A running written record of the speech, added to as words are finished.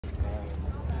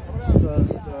as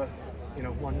the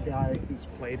one guy who's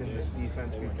played in this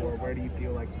defense before, where do you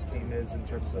feel like the team is in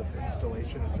terms of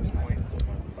installation at this point?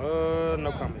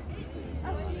 No comment.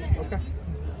 Okay.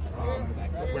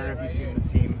 Where have you seen the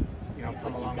team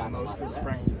come along the most this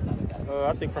spring?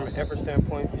 I think from an effort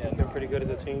standpoint, we've been pretty good as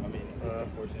a team.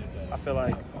 I feel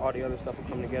like all the other stuff will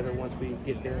come together once we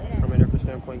get there from an effort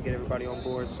standpoint, get everybody on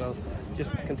board. So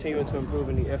just continuing to improve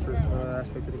in the effort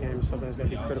aspect of the game is something that's going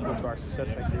to be critical to our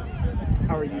success next year.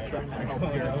 How are you trying to help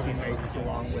your teammates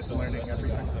along with learning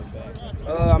everything?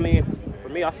 I mean, for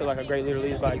me, I feel like a great leader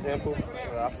leads by example.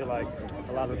 I feel like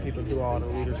a lot of the people do all the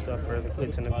leader stuff for the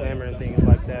glitz and the glamour and things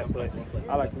like that, but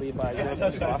I like to lead by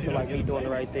example. So I feel like me doing the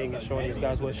right thing and showing these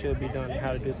guys what should be done and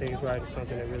how to do things right is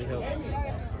something that really helps.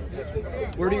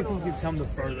 Where do you think you've come the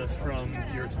furthest from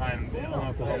your time in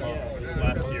Oklahoma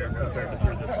last year compared to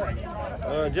through this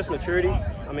spring? Just maturity.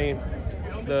 I mean,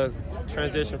 the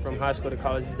transition from high school to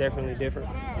college is definitely different.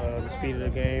 The speed of the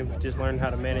game, just learning how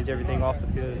to manage everything off the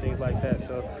field and things like that.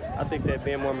 So I think that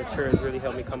being more mature has really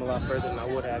helped me come a lot further than I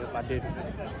would have if I didn't.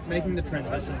 Making the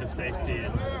transition to safety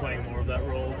and playing more of that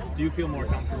role, do you feel more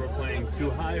comfortable playing too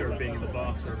high or being in the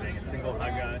box or being a single high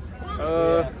guy?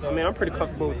 I mean, I'm pretty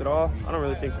comfortable with it all. I don't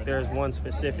really think that there's one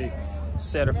specific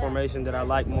set of formation that I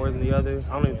like more than the other.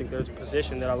 I don't even think there's a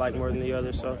position that I like more than the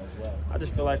other. So I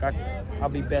just feel like I'll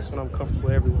be best when I'm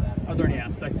comfortable everywhere. Are there any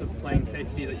aspects of playing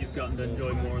safety that you've gotten to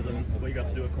enjoy more than what you got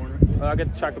to do at corner? I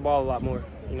get to track the ball a lot more.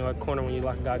 At corner when you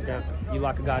lock a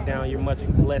guy down, you're much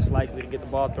less likely to get the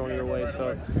ball thrown your way.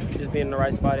 So just being in the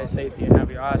right spot at safety and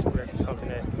have your eyes correct is something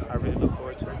that I really look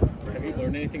forward to. Have you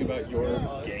learned anything about your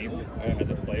game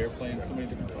as a player playing so many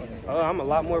different spots? I'm a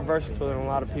lot more versatile than a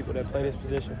lot of people that play this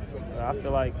position. I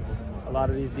feel like a lot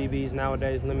of these DBs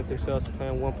nowadays limit themselves to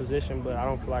playing one position, but I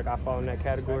don't feel like I fall in that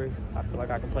category. I feel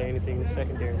like I can play anything in the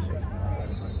secondary. So.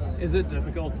 Is it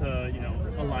difficult to,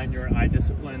 align your eye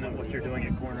discipline and what you're doing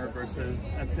at corner versus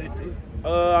at safety?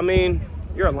 I mean,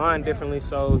 you're aligned differently,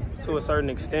 so to a certain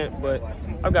extent, but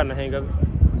I've gotten the hang of it.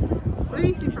 What have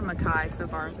you seen from Mekhi so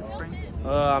far this spring?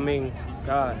 I mean,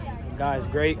 guy is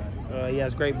great. He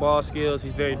has great ball skills.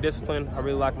 He's very disciplined. I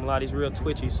really like him a lot. He's real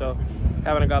twitchy, so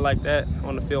having a guy like that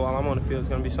on the field while I'm on the field is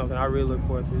going to be something I really look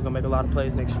forward to. He's going to make a lot of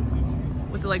plays next year.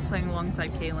 What's it like playing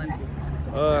alongside Calen?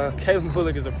 Calen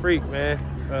Bullock is a freak, man.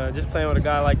 Just playing with a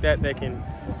guy like that can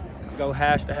go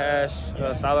hash to hash,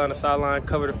 sideline to sideline,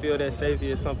 cover the field at safety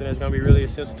is something that's going to be really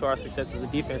essential to our success as a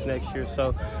defense next year.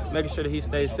 So making sure that he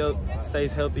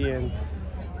stays healthy and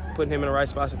putting him in the right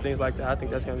spots and things like that, I think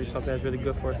that's going to be something that's really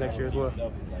good for us next year as well.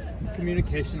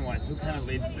 Communication-wise, who kind of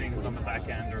leads things on the back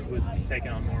end or who's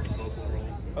taking on more of a vocal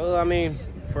role? I mean,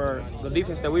 for the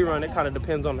defense that we run, it kind of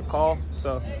depends on the call.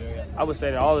 So I would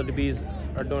say that all of the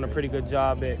DBs are doing a pretty good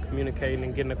job at communicating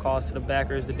and getting the calls to the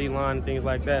backers, the D-line, and things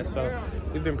like that. So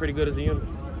we've been pretty good as a unit.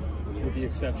 With the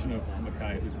exception of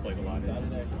Mekhi, who's played a lot,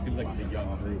 it seems like it's a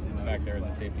young group back there in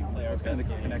the safety. What's kind of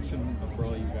the connection for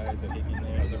all you guys?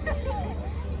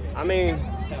 I mean,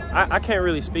 I can't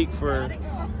really speak for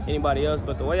anybody else,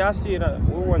 but the way I see it,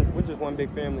 we're just one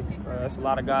big family. There's a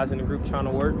lot of guys in the group trying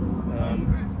to work.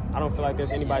 I don't feel like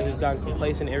there's anybody who's gotten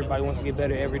complacent. Everybody wants to get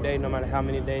better every day, no matter how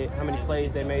many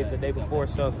plays they made the day before.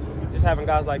 So just having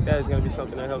guys like that is going to be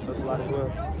something that helps us a lot as well.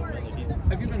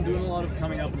 Have you been doing a lot of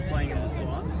coming up and playing in the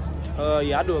slot?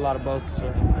 Yeah, I do a lot of both. So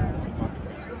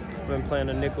I've been playing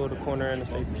the nickel, the corner, and the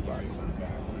safety spot. So.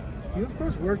 You, of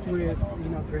course, worked with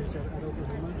Grinch at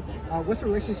Oklahoma. What's the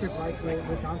relationship like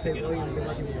with Dante Williams and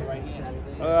working with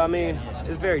Grinch? I mean,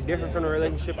 it's very different from the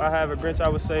relationship I have with Grinch, I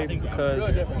would say,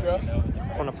 because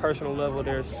on a personal level,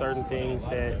 there's certain things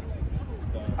that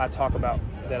I talk about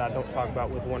that I don't talk about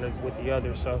with one or with the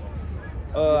other. So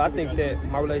I think that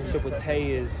my relationship with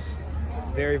Tay is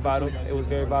very vital. It was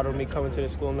very vital to me coming to the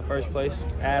school in the first place,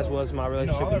 as was my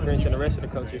relationship with Grinch and the rest of the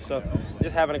coaches. So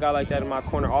just having a guy like that in my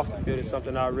corner off the field is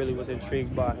something I really was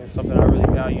intrigued by and something I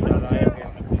really value now that I am here.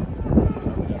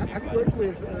 Have you worked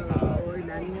with Roy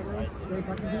Manning during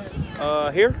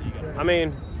practices? Here? I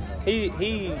mean,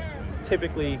 he's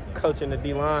typically coaching the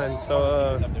D-line,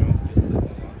 so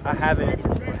I haven't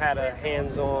had a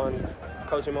hands-on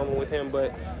coaching moment with him,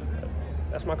 but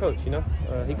that's my coach,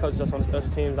 He coaches us on the special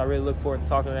teams. I really look forward to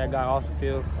talking to that guy off the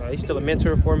field. He's still a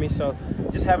mentor for me, so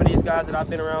just having these guys that I've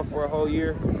been around for a whole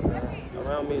year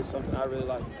around me is something I really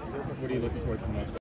like. What are you looking forward to the most?